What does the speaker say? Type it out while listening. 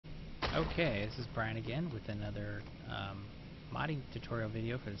Okay, this is Brian again with another modding tutorial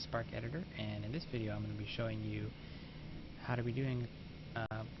video for the Spark editor, and in this video I'm going to be showing you how to be doing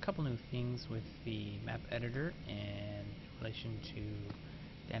a couple new things with the map editor in relation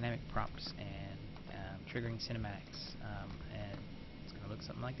to dynamic prompts and triggering cinematics, and it's going to look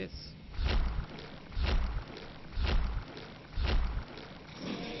something like this.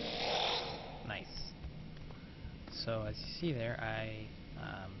 Nice. So as you see there,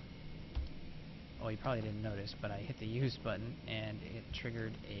 well, you probably didn't notice, but I hit the use button and it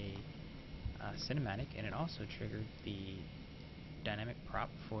triggered a cinematic, and it also triggered the dynamic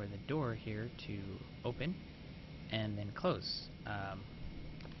prop for the door here to open and then close.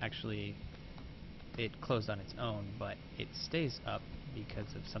 Actually, it closed on its own, but it stays up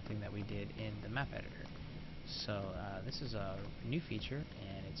because of something that we did in the map editor. So this is a new feature,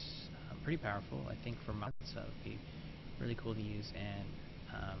 and it's pretty powerful. I think for mods, it would be really cool to use, and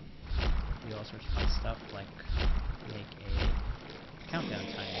do all sorts of fun stuff like make a countdown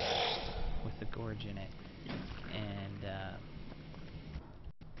timer with the gorge in it, and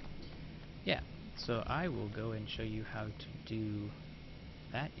yeah, so I will go and show you how to do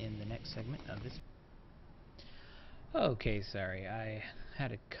that in the next segment of this. Okay, sorry, I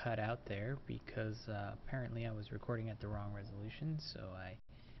had a cut out there because apparently I was recording at the wrong resolution, so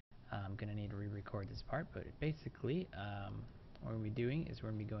I'm going to need to re-record this part, but basically what we're going to be doing is we're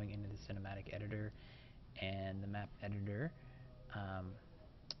going to be going into the cinematic editor and the map editor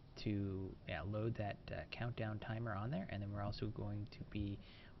to load that countdown timer on there, and then we're also going to be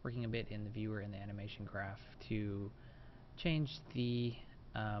working a bit in the viewer and the animation graph to change the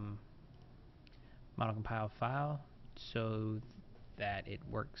model compile file so that it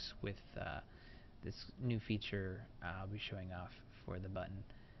works with this new feature I'll be showing off for the button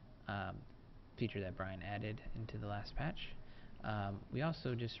feature that Brian added into the last patch. We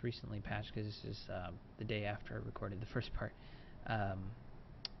also just recently patched, because this is the day after I recorded the first part,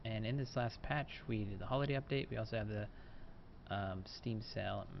 and in this last patch we did the holiday update. We also have the Steam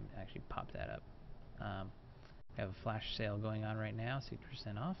sale. Actually pop that up. We have a flash sale going on right now,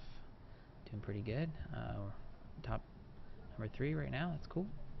 60% off. Doing pretty good. Top number 3 right now. That's cool.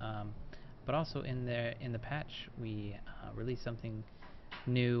 But also in the patch we released something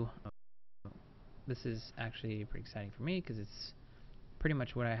new. This is actually pretty exciting for me because it's pretty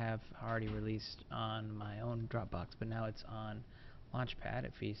much what I have already released on my own Dropbox, but now it's on Launchpad.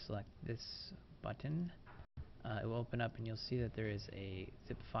 If you select this button, it will open up and you'll see that there is a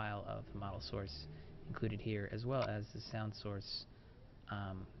zip file of the model source included here, as well as the sound source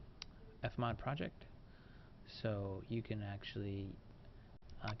fmod project. So you can actually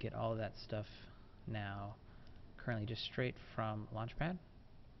get all of that stuff now currently just straight from Launchpad,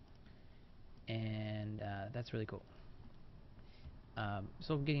 and that's really cool.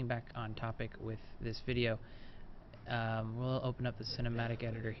 So getting back on topic with this video, we'll open up the cinematic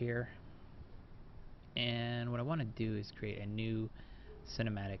editor here, and what I want to do is create a new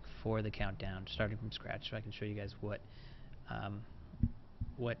cinematic for the countdown starting from scratch, so I can show you guys what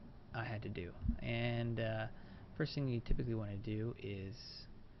I had to do. And first thing you typically want to do is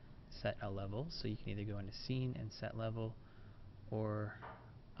set a level, so you can either go into scene and set level, or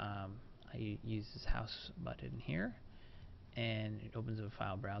I use this house button here, and it opens up a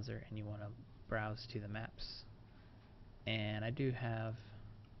file browser, and you want to browse to the maps. And I do have,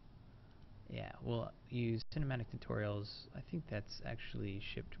 we'll use cinematic tutorials. I think that's actually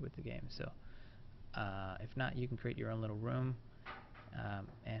shipped with the game, so if not, you can create your own little room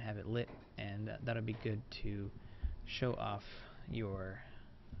and have it lit, and that'll be good to show off your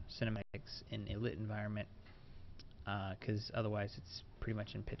cinematics in a lit environment, because otherwise it's pretty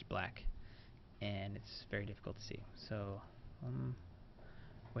much in pitch black and it's very difficult to see. So I'm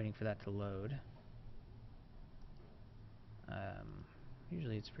waiting for that to load.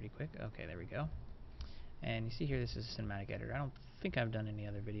 Usually it's pretty quick. Okay, there we go. And you see here, this is a cinematic editor. I don't think I've done any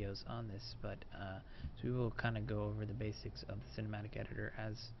other videos on this, but so we will kind of go over the basics of the cinematic editor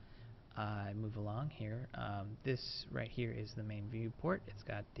as I move along here. This right here is the main viewport. It's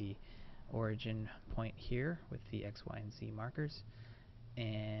got the origin point here with the X, Y, and Z markers,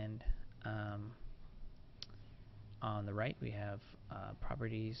 and on the right we have a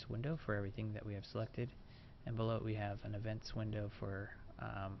properties window for everything that we have selected, and below it we have an events window for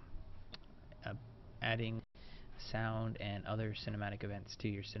adding sound and other cinematic events to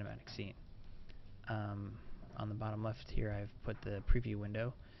your cinematic scene. On the bottom left here I've put the preview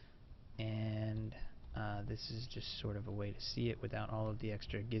window, and this is just sort of a way to see it without all of the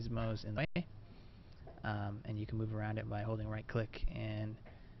extra gizmos in the way, and you can move around it by holding right click and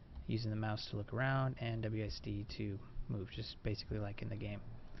using the mouse to look around, and WSD to move, just basically like in the game.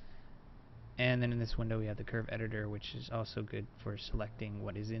 And then in this window we have the curve editor, which is also good for selecting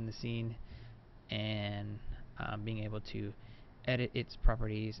what is in the scene and being able to edit its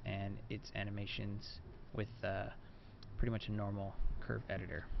properties and its animations with pretty much a normal curve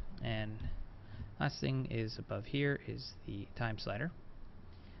editor. And last thing is above here is the time slider.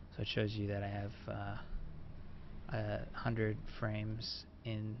 So it shows you that I have 100 frames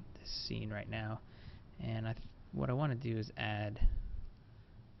in this scene right now, and what I want to do is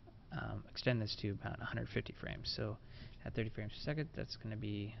extend this to about 150 frames. So at 30 frames per second, that's going to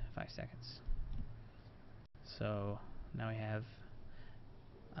be 5 seconds. So now we have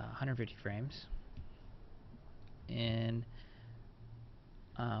 150 frames, and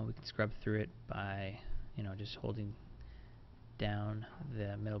we can scrub through it by just holding down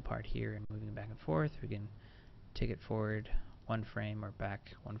the middle part here and moving back and forth. We can take it forward 1 frame or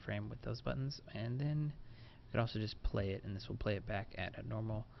back 1 frame with those buttons, and then we could also just play it, and this will play it back at a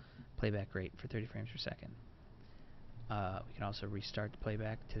normal playback rate for 30 frames per second. We can also restart the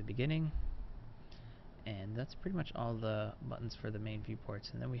playback to the beginning, and that's pretty much all the buttons for the main viewports.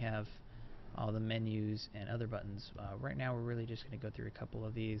 And then we have all the menus and other buttons. Right now we're really just going to go through a couple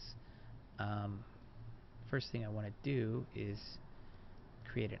of these. First thing I want to do is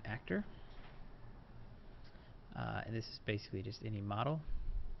create an actor, and this is basically just any model,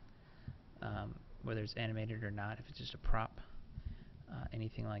 whether it's animated or not. If it's just a prop,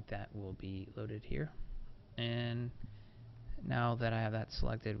 anything like that will be loaded here. And now that I have that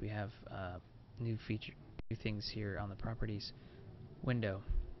selected, we have new things here on the properties window.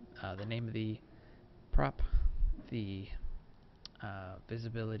 The name of the prop, the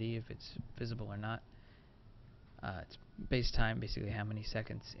visibility, if it's visible or not. It's base time, basically how many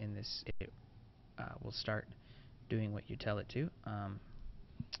seconds in this it will start doing what you tell it to.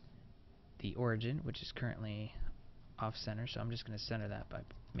 The origin, which is currently off center, so I'm just going to center that by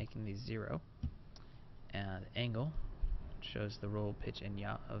making these 0. And the angle shows the roll, pitch, and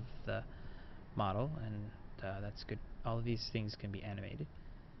yaw of the model, and that's good. All of these things can be animated.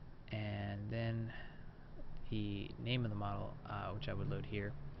 And then the name of the model, which I would load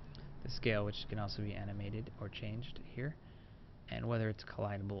here, the scale, which can also be animated or changed here, and whether it's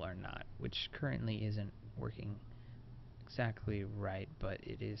collidable or not, which currently isn't working exactly right, but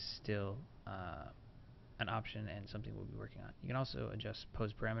it is still an option and something we'll be working on. You can also adjust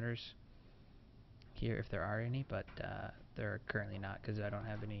pose parameters here if there are any, but there are currently not because I don't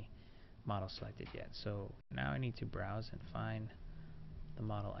have any model selected yet. So now I need to browse and find the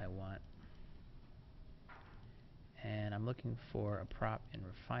model I want, and I'm looking for a prop in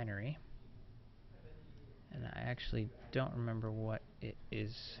Refinery, and I actually don't remember what it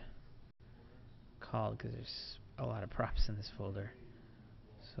is called because there's a lot of props in this folder.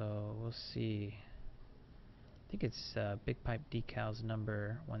 So we'll see. I think it's Big Pipe Decals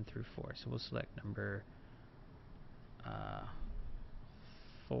number 1 through 4. So we'll select number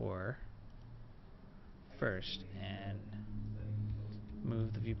 4 first and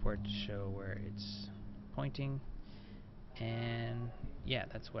move the viewport to show where it's pointing. And yeah,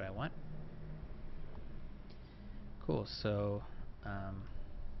 that's what I want. Cool. So I'm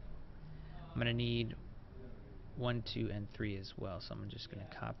going to need 1, 2, and 3 as well. So I'm just going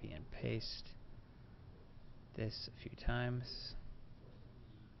to copy and paste this a few times.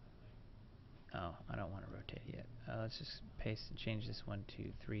 Oh, I don't want to rotate it yet. Let's just paste and change this 1, 2,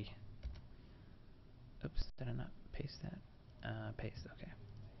 3. Oops, did I not paste that? Paste, okay.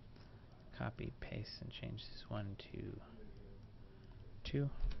 Copy, paste, and change this 1 to 2.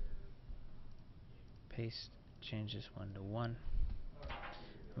 Paste, change this 1 to 1.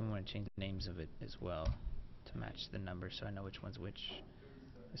 We want to change the names of it as well to match the numbers so I know which one's which.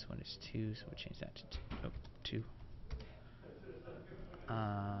 This one is 2, so we'll change that to 2.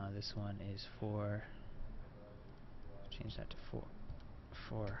 This one is 4. Change that to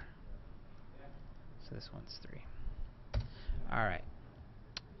 4. So this one's 3. Alright.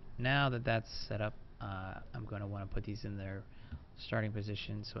 Now that that's set up, I'm going to want to put these in their starting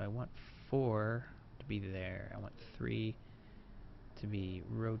position. So I want 4 to be there. I want 3 to be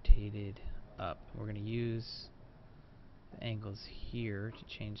rotated up. We're going to use the angles here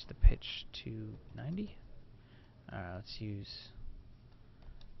to change the pitch to 90. Let's use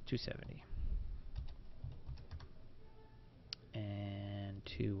 270. And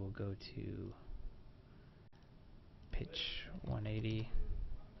 2 will go to pitch 180.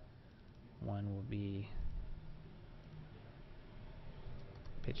 1 will be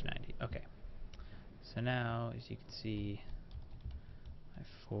pitch 90. Okay. So now, as you can see, I have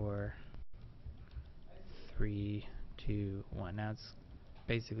 4, 3, 2, 1. Now it's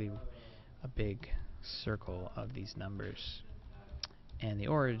basically a big circle of these numbers. and the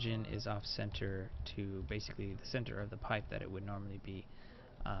origin is off center to basically the center of the pipe that it would normally be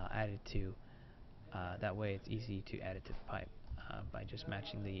added to. That way it's easy to add it to the pipe by just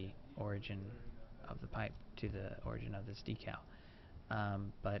matching the origin of the pipe to the origin of this decal.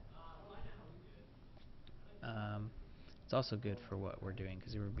 But it's also good for what we're doing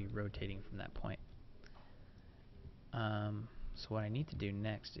because it would be rotating from that point. So what I need to do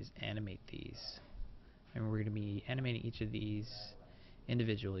next is animate these. And we're going to be animating each of these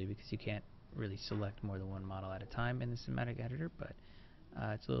individually because you can't really select more than one model at a time in the cinematic editor, but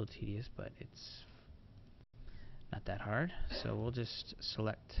it's a little tedious, but it's not that hard. So we'll just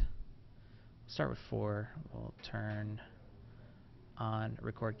start with 4. We'll turn on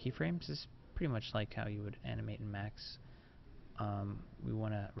record keyframes. This is pretty much like how you would animate in Max. We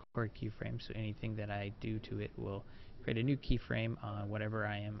want to record keyframes, so anything that I do to it will create a new keyframe on whatever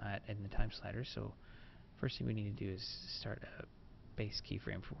I am at in the time slider. So first thing we need to do is start a base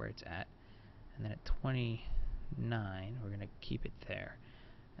keyframe for where it's at, and then at 29 we're going to keep it there,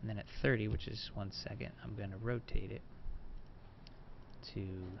 and then at 30, which is 1 second, I'm going to rotate it to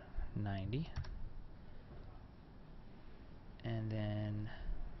 90, and then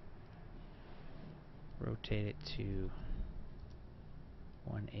rotate it to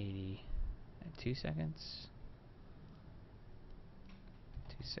 180 at 2 seconds,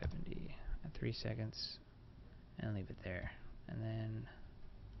 270 at 3 seconds, and leave it there. And then,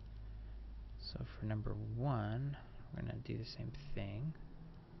 so for number 1, we're going to do the same thing.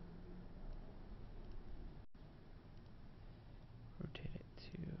 Rotate it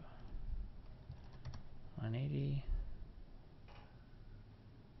to 180,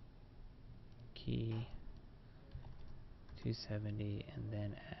 key 270, and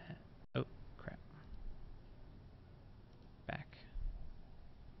then at, oh crap, back,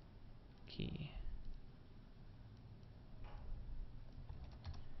 key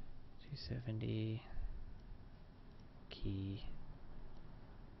 270, key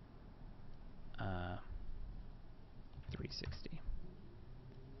 360.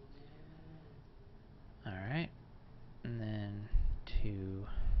 Alright, and then to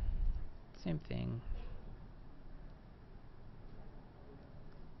same thing,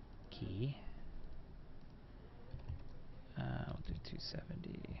 key, we'll do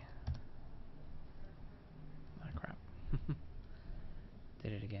 270. Oh crap.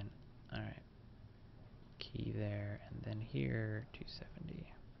 Did it again. Alright, key there, and then here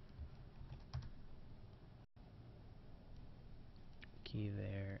 270. Key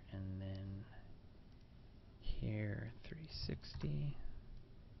there, and then here 360,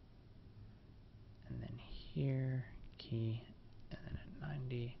 and then here key, and then at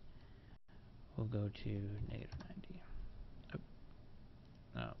 90 we'll go to -90. Oh,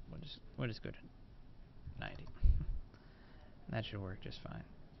 no, we'll just go to 90. That should work just fine.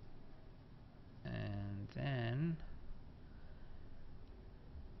 And then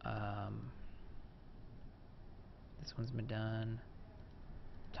this one's been done.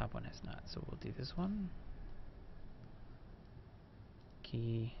 Top one has not, so we'll do this one.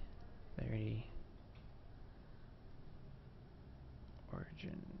 Key 30,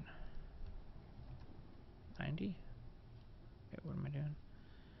 origin 90. Wait, what am I doing?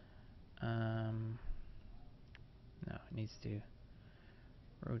 No, it needs to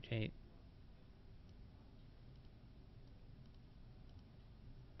rotate.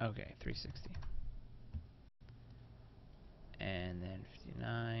 Okay, 360. And then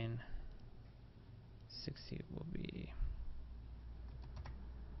 59, 60 will be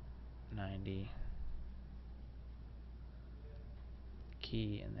 90,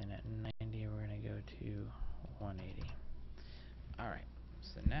 key, and then at 90 we're going to go to 180. Alright,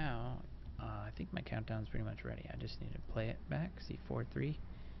 so now I think my countdown's pretty much ready. I just need to play it back. See, 4, 3,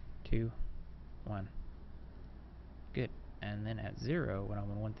 2, 1. Good. And then at 0, what I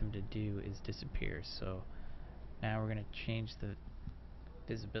want them to do is disappear. So now we're going to change the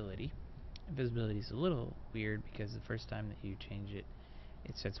visibility. Visibility is a little weird because the first time that you change it,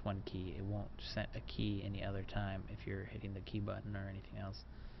 it sets one key. It won't set a key any other time if you're hitting the key button or anything else.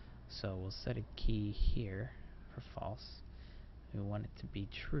 So we'll set a key here for false. We want it to be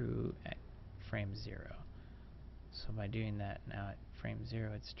true at frame 0. So by doing that, now at frame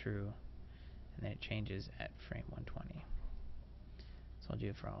 0 it's true, and then it changes at frame 120. So I'll do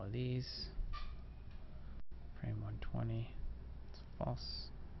it for all of these. Frame 120, it's false,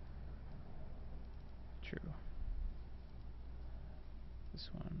 true. This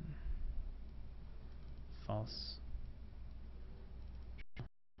one, false.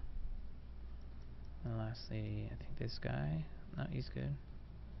 And lastly, I think this guy, no, he's good.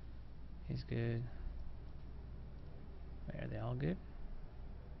 He's good. Wait, are they all good?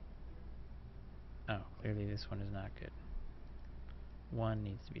 Oh, clearly this one is not good. One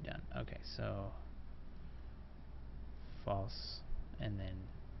needs to be done. Okay, so false and then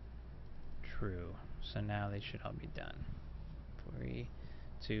true. So now they should all be done. 3,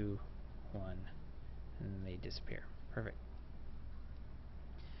 2, 1, and then they disappear. Perfect.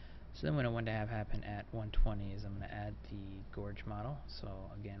 So then what I want to have happen at 120 is I'm going to add the gorge model. So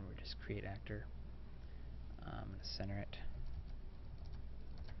again, we're just create actor. I'm going to center it.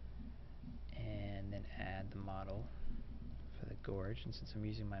 And then add the model for the gorge. And since I'm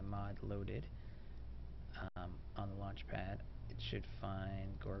using my mod loaded on the launch pad, it should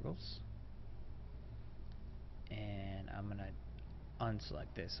find Gorgles. And I'm going to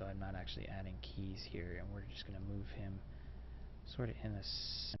unselect this, so I'm not actually adding keys here, and we're just going to move him sort of in the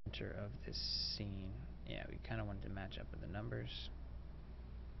center of this scene. Yeah, we kind of wanted to match up with the numbers.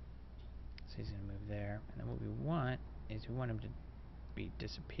 So he's going to move there. And then what we want is we want him to be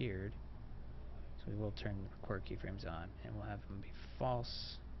disappeared. So we will turn the quarter keyframes on, and we'll have him be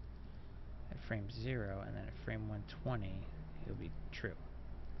false at frame 0, and then at frame 120 he'll be true.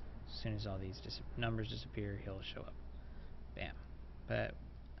 As soon as all these numbers disappear, he'll show up. Bam. But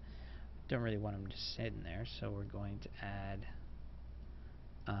don't really want him to sit in there, so we're going to add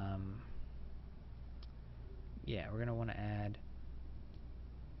we're going to want to add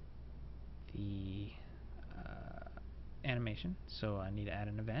the animation. So I need to add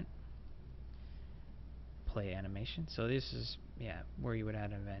an event, play animation. So this is where you would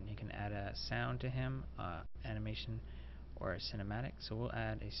add an event. You can add a sound to him, animation, or a cinematic. So we'll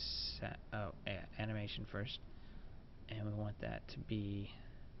add a animation first, and we want that to be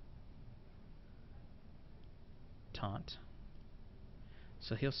taunt.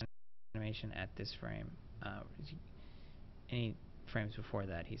 So he'll send animation at this frame. Any frames before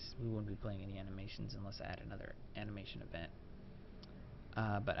that, we wouldn't be playing any animations unless I add another animation event.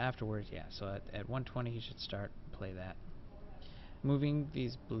 But afterwards, so at 120 he should start, play that. Moving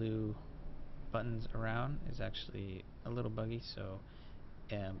these blue buttons around is actually a little buggy, so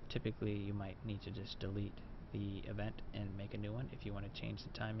typically you might need to just delete the event and make a new one if you want to change the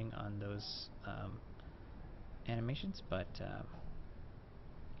timing on those animations, but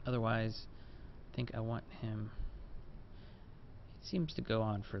otherwise I think I want him, it seems to go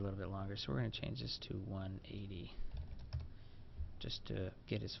on for a little bit longer, so we're going to change this to 180 just to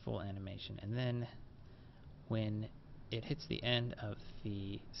get his full animation. And then when it hits the end of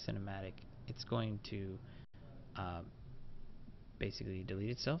the cinematic, it's going to basically delete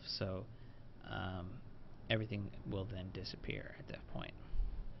itself, so everything will then disappear at that point.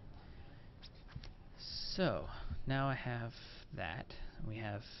 So now I have that. We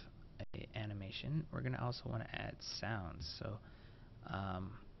have an animation. We're going to also want to add sounds, so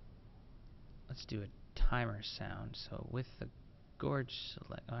let's do a timer sound. So with the gorge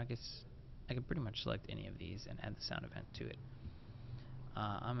select, I guess I can pretty much select any of these and add the sound event to it.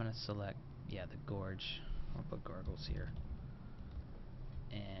 I'm going to select the gorge. We'll put Gorgles here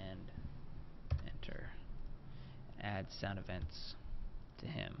and enter. Add sound events to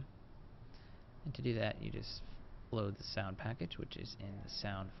him. And to do that, you just load the sound package, which is in the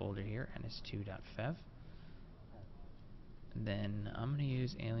sound folder here, ns2.fev. Then I'm going to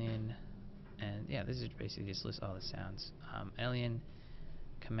use alien, and this is basically just list all the sounds. Alien,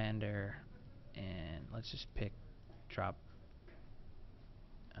 Commander, and let's just pick drop,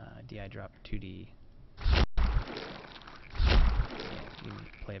 DI drop 2D. You can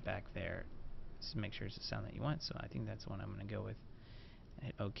play it back there. Just make sure it's the sound that you want, so I think that's the one I'm going to go with.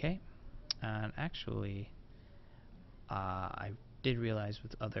 Hit OK. And actually, I did realize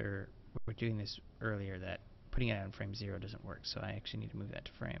we're doing this earlier, that putting it on frame 0 doesn't work, so I actually need to move that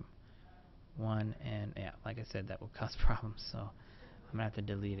to frame 1, and like I said, that will cause problems, so I'm going to have to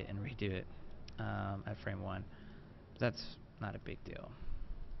delete it and redo it at frame 1. That's not a big deal.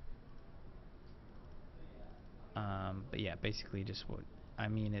 But basically just what I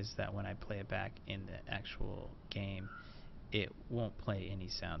mean is that when I play it back in the actual game, it won't play any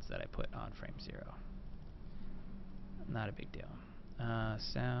sounds that I put on frame 0. Not a big deal.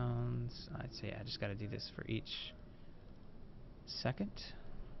 Sounds, I'd say I just got to do this for each second.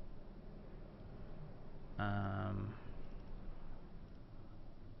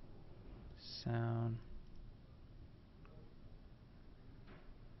 Sound.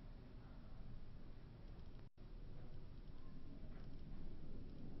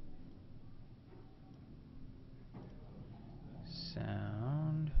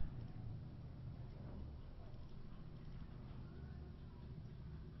 Sound.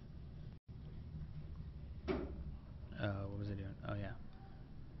 What was I doing? Oh yeah,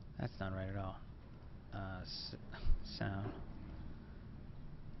 that's not right at all. Sound.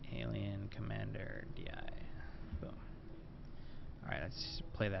 Alien Commander DI. Boom. Alright, let's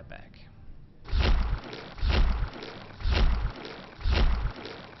play that back.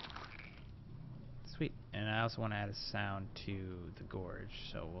 Sweet. And I also want to add a sound to the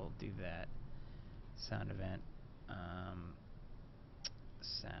gorge, so we'll do that. Sound event.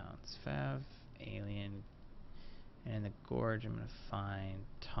 Sounds fav, alien, and in the gorge I'm going to find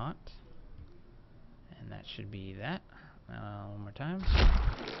taunt, and that should be that. One more time. 2,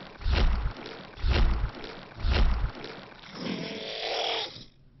 1.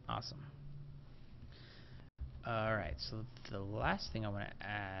 Awesome. Alright, so the last thing I want to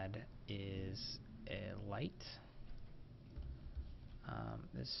add is a light.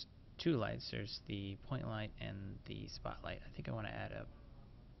 There's two lights. There's the point light and the spotlight. I think I want to add a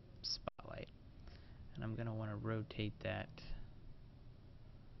spotlight, and I'm going to want to rotate that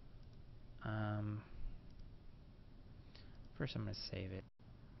first. I'm going to save it.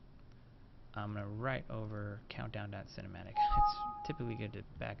 I'm going to write over countdown.cinematic. It's typically good to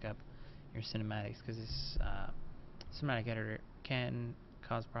back up your cinematics because this cinematic editor can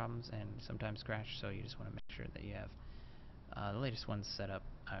cause problems and sometimes crash, so you just want to make sure that you have the latest ones set up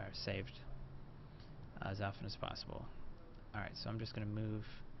or saved as often as possible. Alright, so I'm just going to move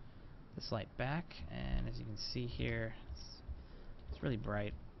this light back, and as you can see here, it's really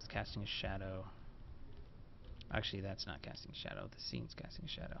bright. It's casting a shadow. Actually, that's not casting a shadow. The scene's casting a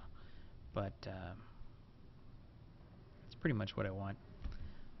shadow. But it's pretty much what I want.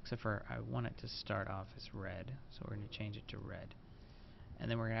 Except for I want it to start off as red, so we're going to change it to red.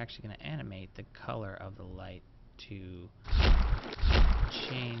 And then we're actually going to animate the color of the light to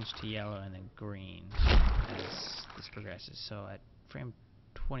change to yellow and then green as this progresses. So at frame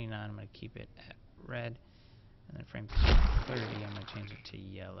 29 I'm going to keep it at red, and then frame 30 I'm going to change it to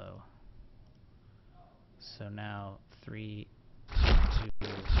yellow. So now 3, 2,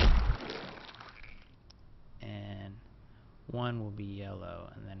 and 1 will be yellow,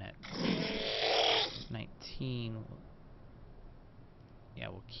 and then at 19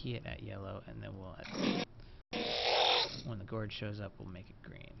 we'll key it at yellow, and then we'll when the gorge shows up we'll make it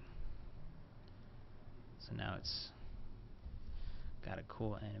green. So now it's got a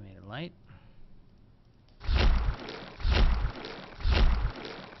cool animated light.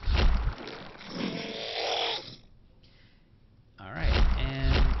 Alright,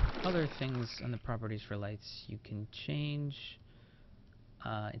 and other things on the properties for lights, you can change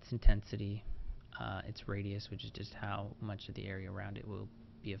its intensity, its radius, which is just how much of the area around it will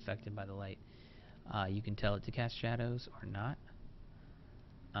be affected by the light. You can tell it to cast shadows or not.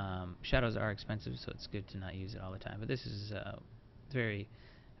 Shadows are expensive, so it's good to not use it all the time, but this is very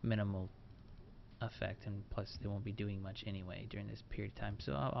minimal effect, and plus they won't be doing much anyway during this period of time,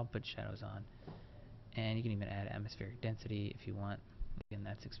 so I'll put shadows on. And you can even add atmospheric density if you want. Again,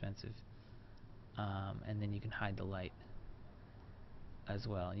 that's expensive. And then you can hide the light as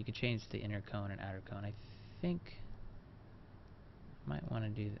well. You can change the inner cone and outer cone. I think I might want to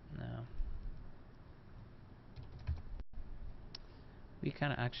do that now. We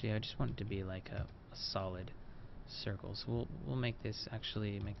kind of actually, I just want it to be like a solid circle. So we'll make this,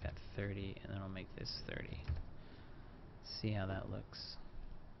 actually make that 30, and then I'll make this 30. See how that looks.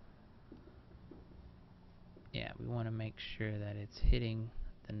 Yeah, we want to make sure that it's hitting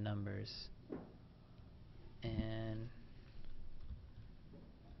the numbers, and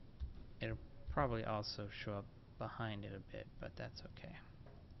it'll probably also show up behind it a bit, but that's okay.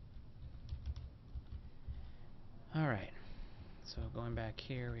 Alright, so going back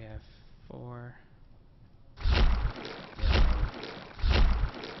here we have 4 yellow,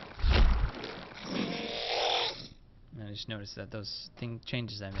 and I just noticed that those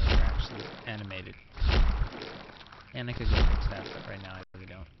changes I made are actually animated. And I could go fix that, but right now I really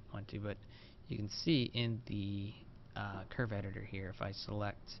don't want to. But you can see in the curve editor here, if I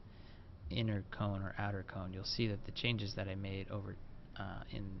select inner cone or outer cone, you'll see that the changes that I made over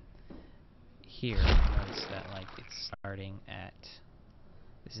in here, you notice that like it's starting at,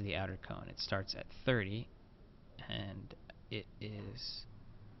 this is the outer cone, it starts at 30 and it is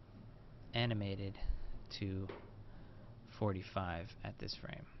animated to 45 at this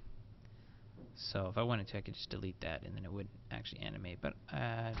frame. So if I wanted to, I could just delete that and then it wouldn't actually animate, but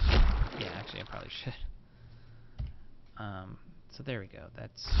yeah, actually I probably should. So there we go.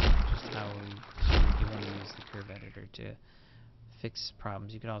 That's just how you want to use the curve editor to fix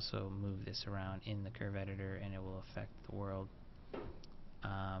problems. You could also move this around in the curve editor and it will affect the world. You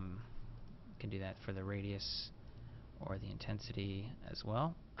can do that for the radius or the intensity as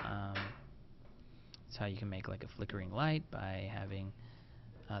well. That's how you can make like a flickering light by having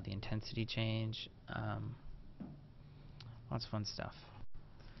the intensity change. Lots of fun stuff.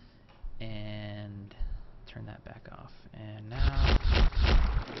 and turn that back off. And now,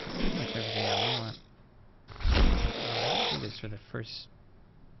 pretty much everything I want. I didn't do this for the first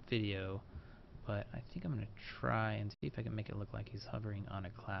video, but I think I'm going to try and see if I can make it look like he's hovering on a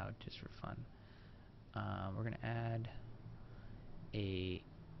cloud just for fun. We're going to add a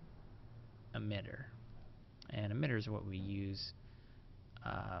emitter, and emitters are what we use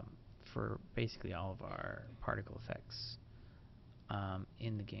for basically all of our particle effects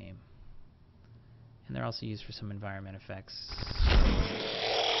in the game, and they're also used for some environment effects.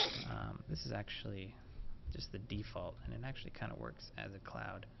 This is actually just the default, and it actually kind of works as a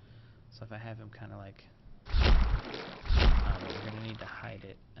cloud. So if I have him kind of like, we're going to need to hide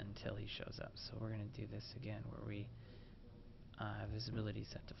it until he shows up. So we're going to do this again where we have visibility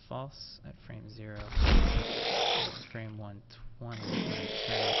set to false at frame 0, and frame 120 we're going to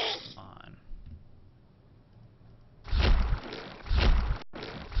turn it on.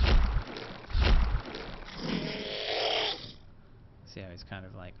 See how he's kind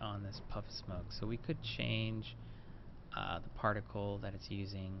of like on this puff of smoke. So we could change the particle that it's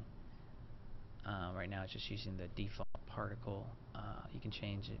using. Right now it's just using the default particle. You can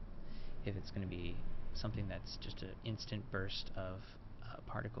change it if it's going to be something that's just an instant burst of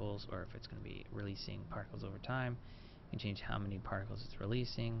particles, or if it's going to be releasing particles over time. You can change how many particles it's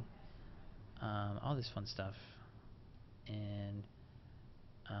releasing, all this fun stuff, and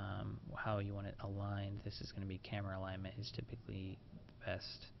how you want it aligned. This is going to be camera alignment is typically the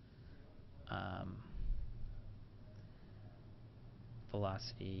best.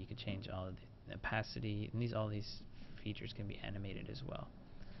 Velocity, you can change all of the opacity, and all these features can be animated as well.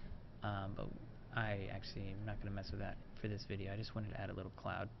 But I actually am not going to mess with that for this video. I just wanted to add a little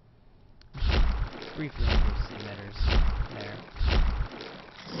cloud. Briefly introduce the emitters there.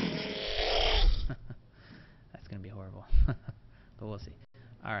 That's going to be horrible, but we'll see.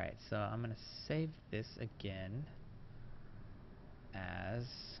 Alright, so I'm going to save this again as,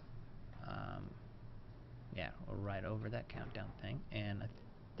 yeah, right over that countdown thing. And I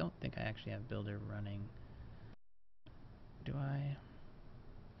don't think I actually have Builder running. Do I?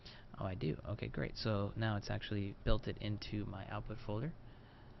 Oh, I do. Okay, great. So now it's actually built it into my output folder,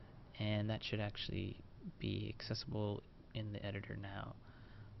 and that should actually be accessible in the editor now.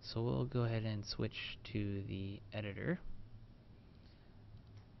 So we'll go ahead and switch to the editor,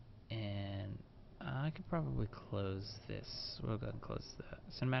 and I could probably close this. We'll go ahead and close the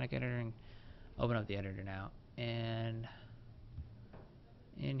cinematic editor and open up the editor now. And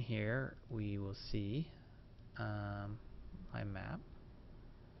in here we will see my map.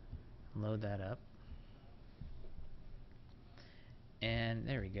 Load that up. And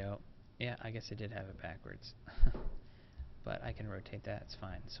there we go. Yeah, I guess I did have it backwards. But I can rotate that, it's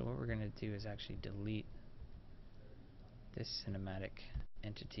fine. So what we're going to do is actually delete this cinematic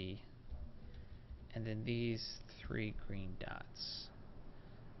entity, and then these 3 green dots.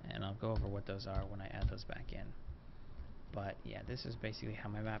 And I'll go over what those are when I add those back in. But yeah, this is basically how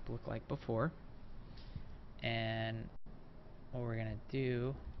my map looked like before. And what we're going to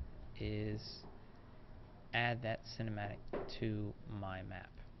do is add that cinematic to my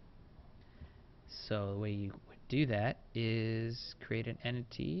map. So the way you would do that is create an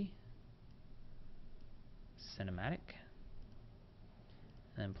entity, cinematic,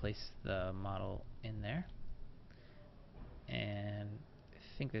 and then place the model in there. And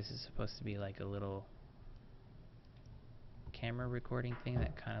I think this is supposed to be like a little camera recording thing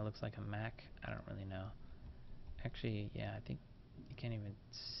that kind of looks like a Mac. I don't really know. Actually, yeah, I think you can't even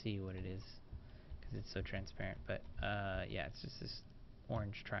see what it is because it's so transparent. But yeah, it's just this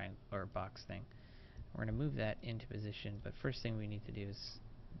orange triangle or box thing. We're going to move that into position, but first thing we need to do is,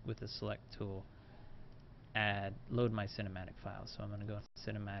 with the select tool, load my cinematic file. So I'm going to go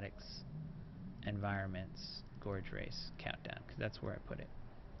to Cinematics, Environments, Gorge Race, Countdown, because that's where I put it.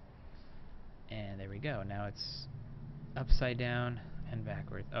 And there we go. Now it's upside down and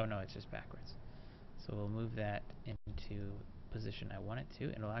backwards. Oh no, it's just backwards. So we'll move that into position I want it to,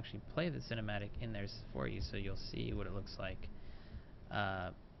 and it'll actually play the cinematic in there for you, so you'll see what it looks like.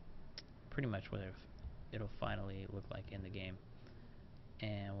 Pretty much what it'll finally look like in the game.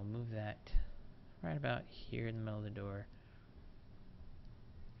 And we'll move that right about here in the middle of the door.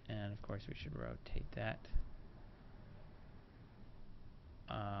 And of course we should rotate that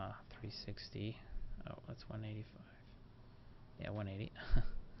 360. Oh, that's 185. Yeah, 180.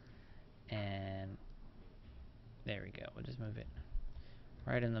 And there we go. We'll just move it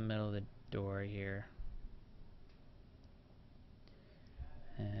right in the middle of the door here.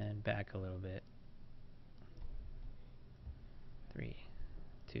 And back a little bit. 3,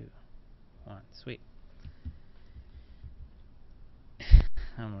 2, 1. Sweet.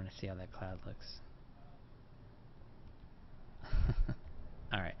 I want to see how that cloud looks.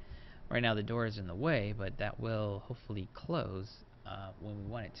 Alright, right now the door is in the way, but that will hopefully close when we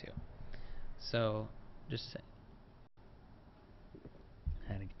want it to. So, just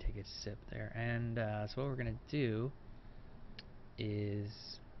had to take a sip there. And so what we're going to do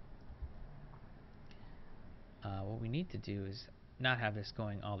is, what we need to do is not have this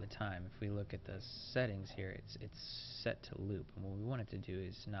going all the time. If we look at the settings here, it's set to loop, and what we want it to do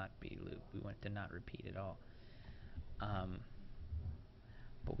is not be loop. We want it to not repeat at all.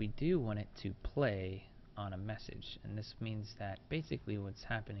 But we do want it to play on a message, and this means that basically what's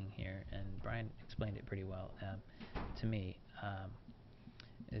happening here, and Brian explained it pretty well to me,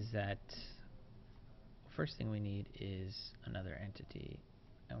 is that first thing we need is another entity,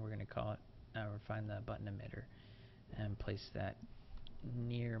 and we're going to call it, or find the button emitter and place that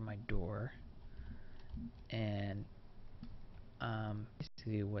near my door. And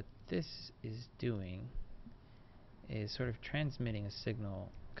basically what this is doing is sort of transmitting a signal,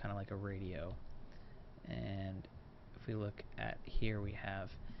 kind of like a radio. And if we look at here, we have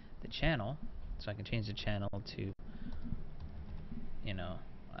the channel, so I can change the channel to, you know,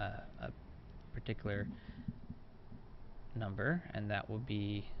 a particular number, and that will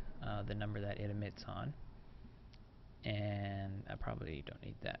be the number that it emits on. And I probably don't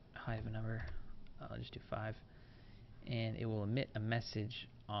need that high of a number. I'll just do 5, and it will emit a message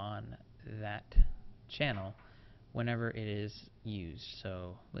on that channel whenever it is used.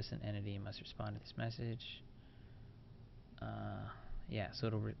 So listen entity must respond to this message. Yeah,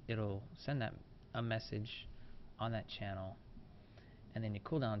 so it'll send that a message on that channel, and then the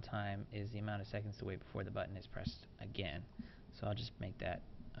cooldown time is the amount of seconds to wait before the button is pressed again. So I'll just make that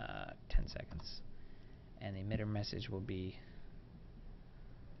 10 seconds, and the emitter message will be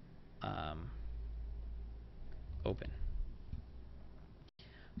open.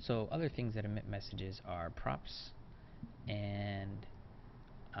 So other things that emit messages are props and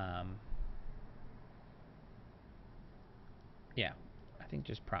yeah, I think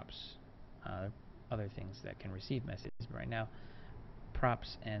just props. Other things that can receive messages, but right now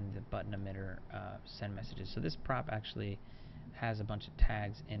props and the button emitter send messages. So this prop actually has a bunch of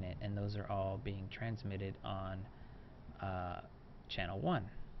tags in it, and those are all being transmitted on channel 1.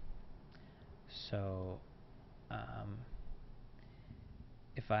 So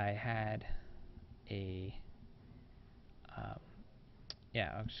if I had a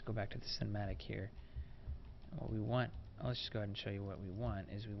yeah, I'll just go back to the cinematic here. What we want, let's just go ahead and show you what we want,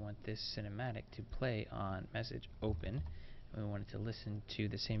 is we want this cinematic to play on message open, and we want it to listen to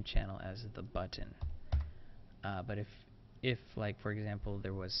the same channel as the button. But if like for example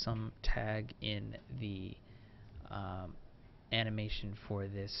there was some tag in the animation for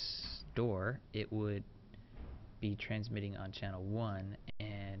this door, it would be transmitting on channel 1,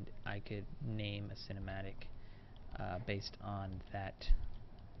 and I could name a cinematic based on that,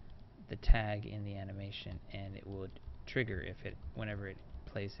 the tag in the animation, and it would trigger if it whenever it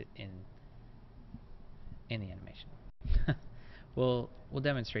plays it in the animation. We'll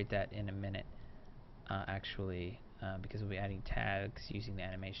demonstrate that in a minute, actually, because we'll be adding tags using the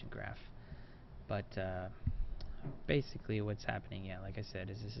animation graph. But basically what's happening, yeah, like I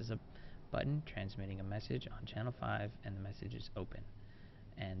said, is this is a button transmitting a message on channel 5, and the message is open.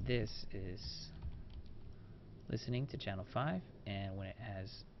 And this is listening to channel 5, and when it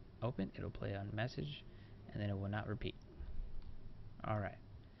has open, it'll play on message, and then it will not repeat. Alright.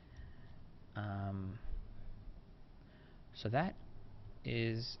 So that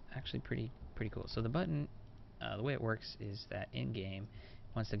is actually pretty cool. So the button, the way it works is that in game,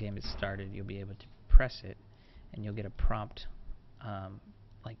 once the game is started, you'll be able to press it, and you'll get a prompt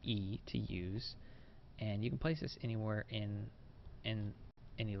like E to use, and you can place this anywhere in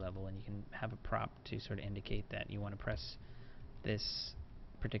any level, and you can have a prop to sort of indicate that you want to press this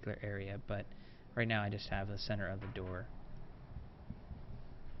particular area. But right now I just have the center of the door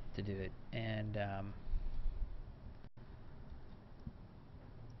to do it. And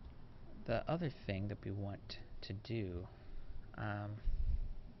the other thing that we want to do,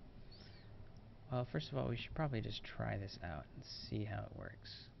 well, first of all, we should probably just try this out and see how it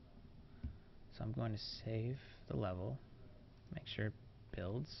works. So I'm going to save the level, make sure it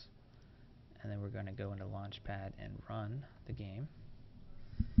builds, and then we're going to go into Launchpad and run the game.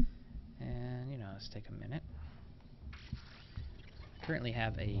 And, you know, let's take a minute. Currently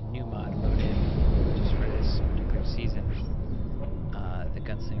have a new mod loaded just for this particular season, the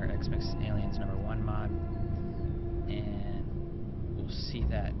Gunslinger X-Mix Aliens #1 mod, and we'll see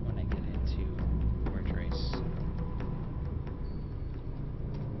that when I get into Merge Race.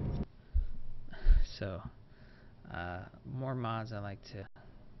 So more mods I like to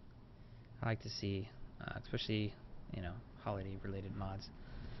I like to see, especially, holiday related mods.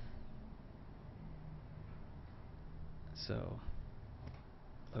 So,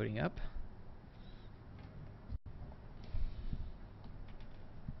 loading up.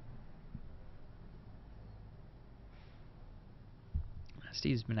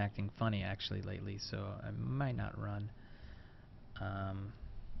 Steve's been acting funny actually lately, so I might not run, um,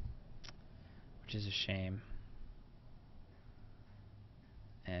 which is a shame,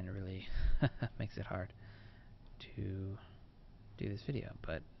 and really makes it hard to do this video,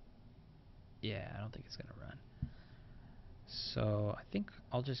 but yeah, I don't think it's gonna run. So I think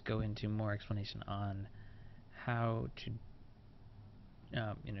I'll just go into more explanation on how to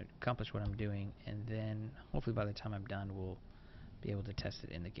accomplish what I'm doing, and then hopefully by the time I'm done we'll be able to test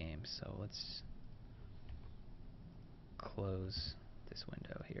it in the game. So let's close this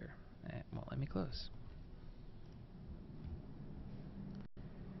window here. It won't let me close.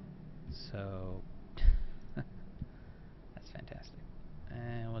 So that's fantastic.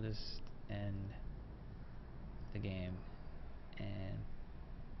 And we'll just end the game and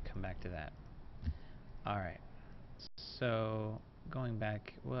come back to that. Alright, so going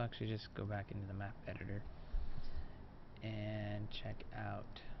back, we'll actually just go back into the map editor and check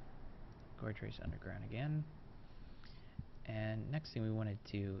out Gorge Race Underground again. And next thing we want to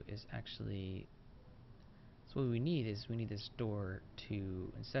do is actually, so what we need this door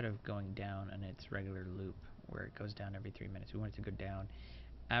to, instead of going down on its regular loop where it goes down every 3 minutes, we want it to go down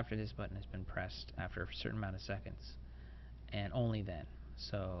after this button has been pressed after a certain amount of seconds, and only then.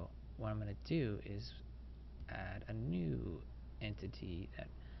 So what I'm going to do is add a new entity that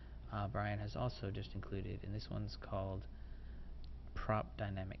Brian has also just included, and this one's called Prop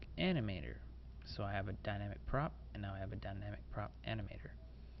Dynamic Animator. So I have a dynamic prop, and now I have a dynamic prop animator.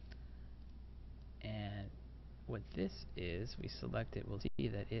 And what this is, we select it, we'll see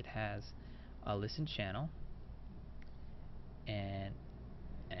that it has a listen channel and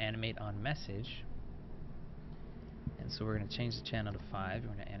animate on message. And so we're going to change the channel to 5.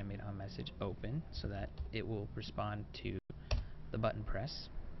 We're going to animate on message open so that it will respond to the button press.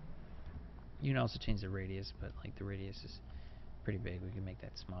 You can also change the radius, but like the radius is pretty big. We can make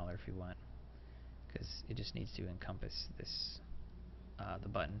that smaller if you want, because it just needs to encompass this the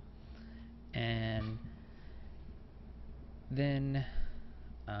button. And then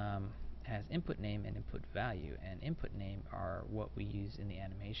has input name and input value, and input name are what we use in the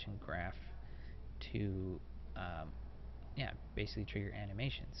animation graph to basically trigger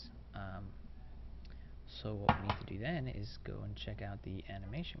animations. So what we need to do then is go and check out the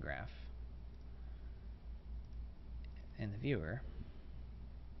animation graph in the viewer,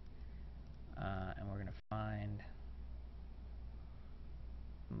 and we're going to find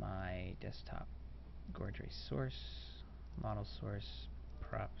my desktop Gorge Race source, model source,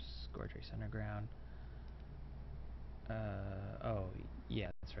 props, Gorge Race Underground. Oh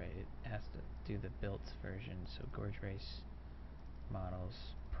yeah, that's right, it has to do the built version, so Gorge Race, models,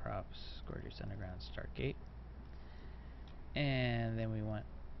 props, Gorge Race Underground, start gate. And then we want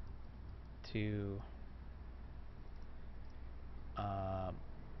to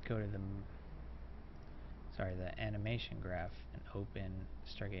go to the animation graph and open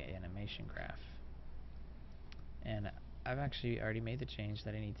Stargate animation graph. And I've actually already made the change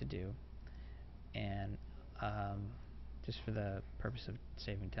that I need to do, and just for the purpose of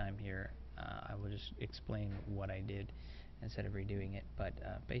saving time here, I will just explain what I did instead of redoing it. But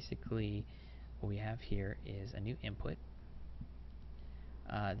basically what we have here is a new input.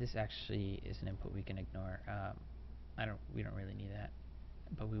 This actually is an input we can ignore. We don't really need that,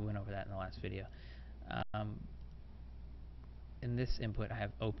 but we went over that in the last video. In this input I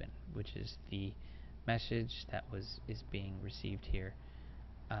have open, which is the message that is being received here.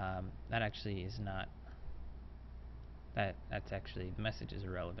 That actually is not, that's actually, the message is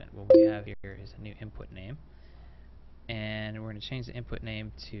irrelevant. What we have here is a new input name, and we're going to change the input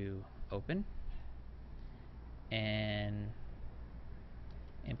name to open, and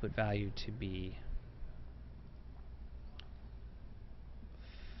input value to be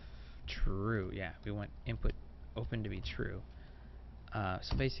true. Yeah, we want input open to be true.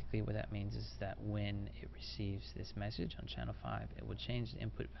 So basically what that means is that when it receives this message on channel 5, it will change the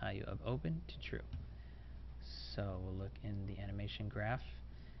input value of open to true. So we'll look in the animation graph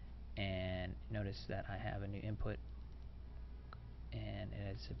and notice that I have a new input, and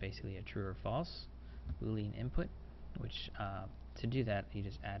it's basically a true or false Boolean input, which to do that you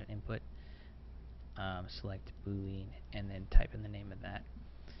just add an input, select Boolean, and then type in the name of that.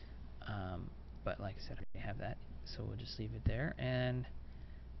 But like I said, I already have that, so we'll just leave it there. And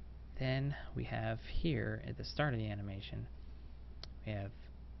then we have here at the start of the animation, we have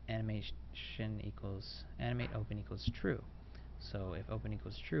animation equals animate open equals true. So if open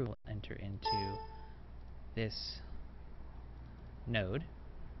equals true, we'll enter into this node,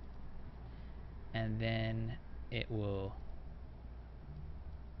 and then it will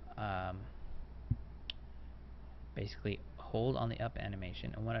basically hold on the up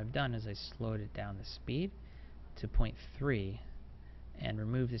animation. And what I've done is I slowed it down the speed to 0.3 and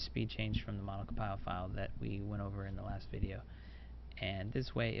remove the speed change from the model compile file that we went over in the last video. And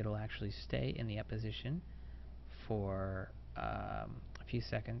this way it'll actually stay in the up position for a few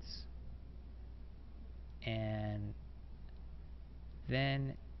seconds, and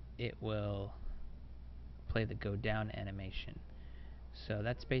then it will play the go down animation. So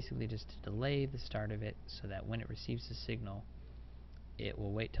that's basically just to delay the start of it so that when it receives the signal, it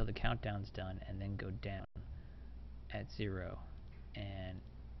will wait till the countdown's done and then go down at 0 and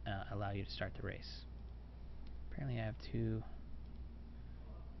allow you to start the race. Apparently I have two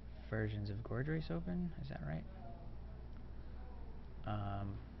versions of Gorge Race open, is that right?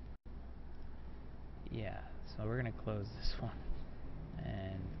 Yeah, so we're gonna close this one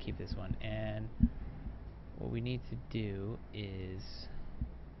and keep this one, and what we need to do is,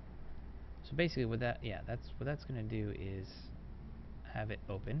 so basically what that, yeah, that's what that's gonna do is have it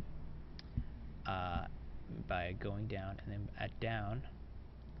open by going down and then at down,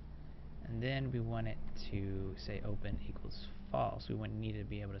 and then we want it to say open equals false. We want need to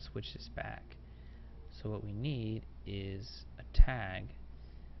be able to switch this back. So what we need is a tag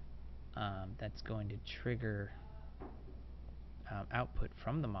that's going to trigger output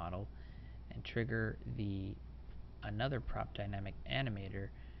from the model and trigger another prop dynamic animator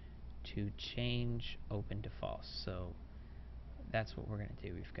to change open to false. So that's what we're going to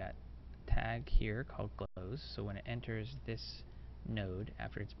do. We've got a tag here called close. So when it enters this node,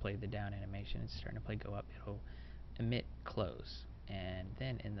 after it's played the down animation, it's starting to play go up, it'll emit close. And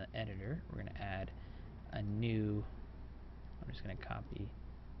then in the editor, we're going to add a new, I'm just going to copy,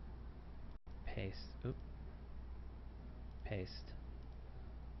 paste, paste,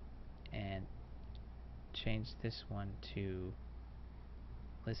 and change this one to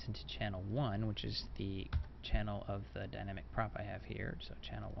listen to channel 1, which is the channel of the dynamic prop I have here, so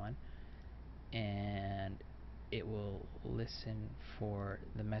channel 1, and it will listen for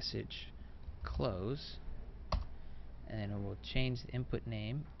the message close, and then it will change the input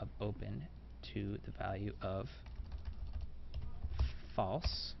name of open to the value of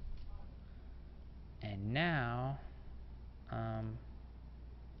false. And now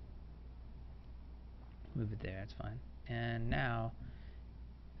move it there, that's fine. And now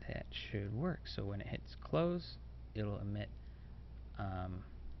that should work. So when it hits close, it'll emit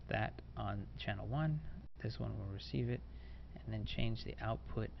that on channel 1. This one will receive it, and then change the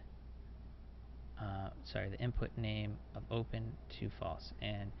output, the input name of open to false.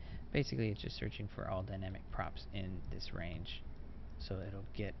 And basically it's just searching for all dynamic props in this range. So it'll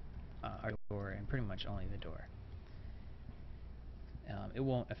get our door and pretty much only the door. It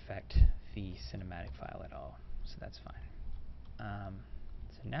won't affect the cinematic file at all, so that's fine.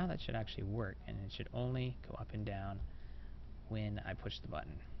 So now that should actually work, and it should only go up and down when I push the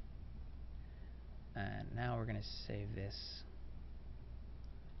button. And now we're going to save this,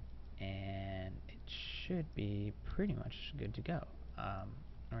 and it should be pretty much good to go.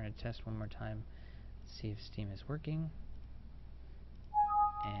 We're going to test one more time, see if Steam is working,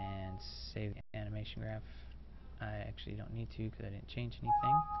 and save the animation graph. I actually don't need to because I didn't change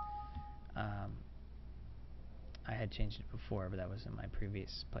anything. I had changed it before, but that was in my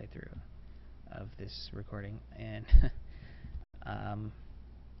previous playthrough of this recording, and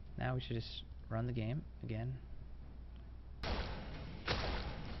now we should just run the game again.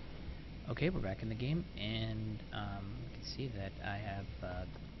 Okay, we're back in the game, and you can see that I have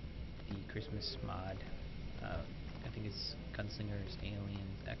the Christmas mod. I think it's Gunslingers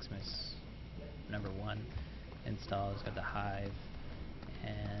Aliens Xmas #1 installed. It's got the hive,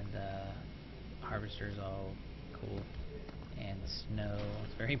 and harvester's all cool, and the snow.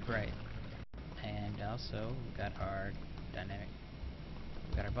 It's very bright, and also we've got our dynamic.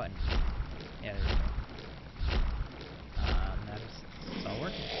 We've got our button. Yeah, there we go. It's all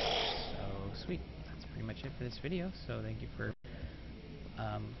working. So sweet. That's pretty much it for this video. So thank you for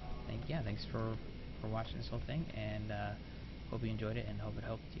thanks for watching this whole thing, and hope you enjoyed it, and hope it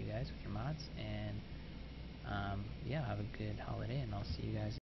helped you guys with your mods. And yeah, have a good holiday, and I'll see you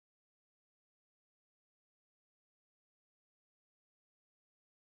guys